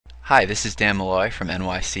Hi, this is Dan Malloy from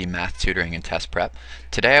NYC Math Tutoring and Test Prep.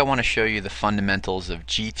 Today I want to show you the fundamentals of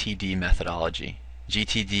GTD methodology.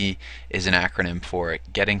 GTD is an acronym for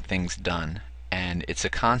Getting Things Done, and it's a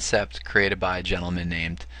concept created by a gentleman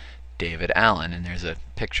named David Allen, and there's a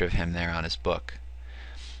picture of him there on his book.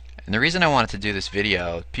 And the reason I wanted to do this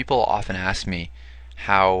video, people often ask me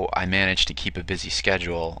how I manage to keep a busy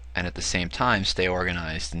schedule and at the same time stay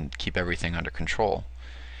organized and keep everything under control.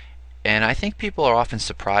 And I think people are often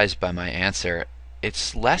surprised by my answer.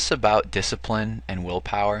 It's less about discipline and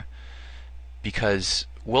willpower, because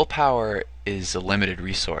willpower is a limited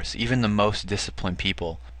resource. Even the most disciplined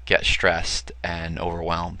people get stressed and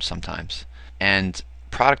overwhelmed sometimes. And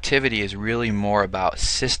productivity is really more about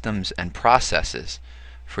systems and processes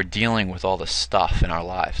for dealing with all the stuff in our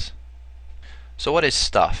lives. So what is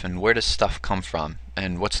stuff, and where does stuff come from,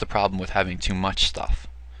 and what's the problem with having too much stuff?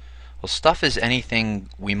 Well, stuff is anything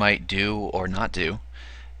we might do or not do.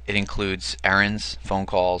 It includes errands, phone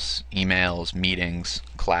calls, emails, meetings,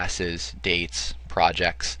 classes, dates,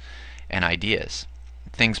 projects, and ideas.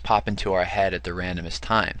 Things pop into our head at the randomest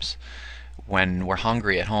times. When we're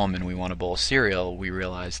hungry at home and we want a bowl of cereal, we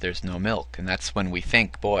realize there's no milk, and that's when we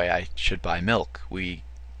think, boy, I should buy milk. We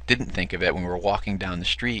didn't think of it when we were walking down the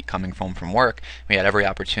street coming home from work. We had every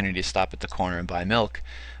opportunity to stop at the corner and buy milk,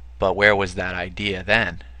 but where was that idea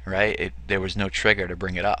then? Right? There was no trigger to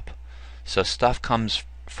bring it up. So stuff comes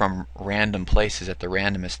from random places at the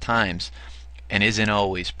randomest times and isn't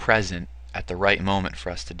always present at the right moment for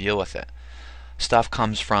us to deal with it. Stuff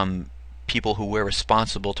comes from people who we're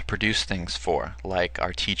responsible to produce things for, like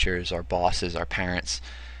our teachers, our bosses, our parents,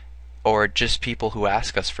 or just people who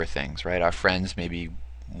ask us for things, right? Our friends maybe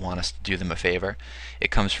want us to do them a favor. It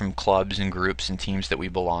comes from clubs and groups and teams that we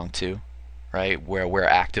belong to, right, where we're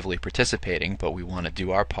actively participating, but we want to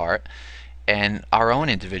do our part, and our own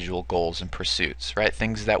individual goals and pursuits, right,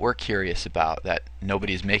 things that we're curious about that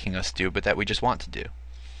nobody's making us do, but that we just want to do.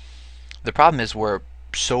 The problem is we're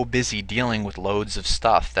so busy dealing with loads of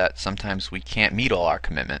stuff that sometimes we can't meet all our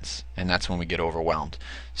commitments, and that's when we get overwhelmed.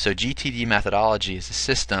 So GTD methodology is a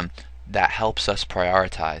system that helps us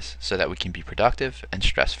prioritize so that we can be productive and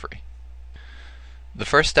stress-free. The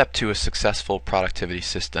first step to a successful productivity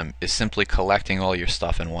system is simply collecting all your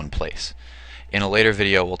stuff in one place. In a later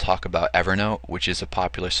video we'll talk about Evernote, which is a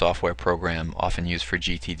popular software program often used for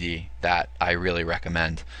GTD that I really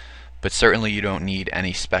recommend. But certainly you don't need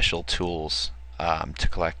any special tools to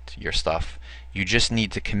collect your stuff. You just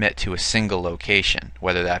need to commit to a single location,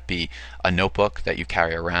 whether that be a notebook that you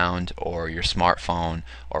carry around, or your smartphone,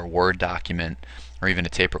 or a Word document, or even a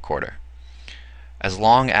tape recorder. As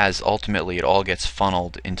long as ultimately it all gets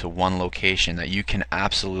funneled into one location that you can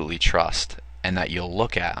absolutely trust and that you'll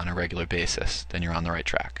look at on a regular basis, then you're on the right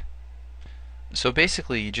track. So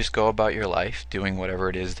basically you just go about your life doing whatever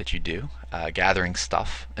it is that you do, gathering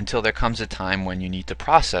stuff, until there comes a time when you need to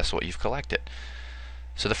process what you've collected.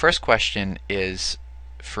 So the first question is,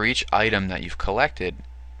 for each item that you've collected,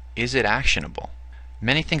 is it actionable?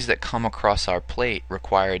 Many things that come across our plate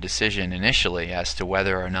require a decision initially as to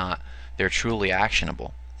whether or not they're truly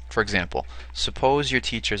actionable. For example, suppose your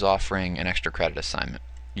teacher's offering an extra credit assignment.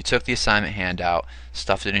 You took the assignment handout,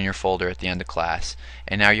 stuffed it in your folder at the end of class,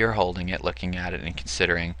 and now you're holding it, looking at it, and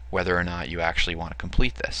considering whether or not you actually want to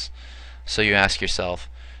complete this. So you ask yourself,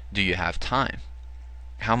 do you have time?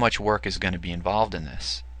 How much work is going to be involved in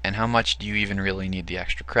this? And how much do you even really need the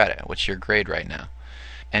extra credit? What's your grade right now?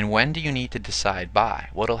 And when do you need to decide by?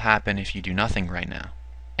 What'll happen if you do nothing right now?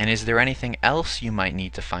 And is there anything else you might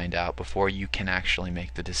need to find out before you can actually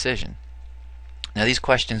make the decision? Now these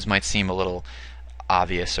questions might seem a little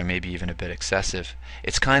obvious or maybe even a bit excessive.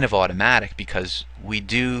 It's kind of automatic because we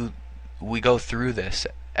go through this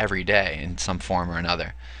every day in some form or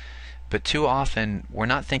another. But too often we're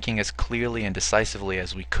not thinking as clearly and decisively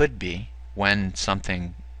as we could be when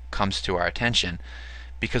something comes to our attention,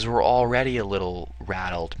 because we're already a little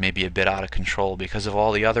rattled, maybe a bit out of control because of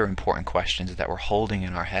all the other important questions that we're holding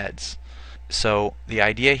in our heads. So the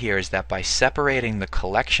idea here is that by separating the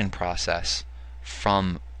collection process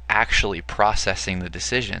from actually processing the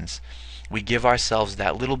decisions, we give ourselves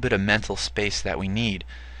that little bit of mental space that we need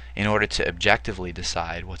in order to objectively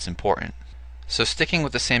decide what's important. So sticking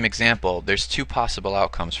with the same example, there's two possible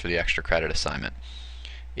outcomes for the extra credit assignment.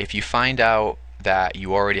 If you find out that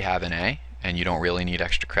you already have an A, and you don't really need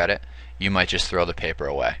extra credit, you might just throw the paper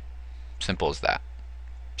away. Simple as that.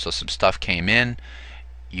 So some stuff came in,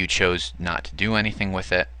 you chose not to do anything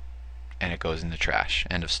with it, and it goes in the trash.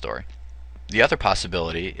 End of story. The other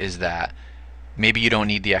possibility is that maybe you don't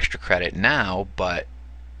need the extra credit now, but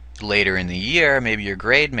later in the year maybe your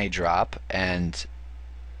grade may drop and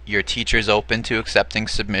your teacher's open to accepting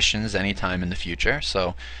submissions anytime in the future,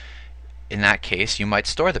 so in that case you might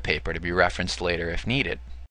store the paper to be referenced later if needed.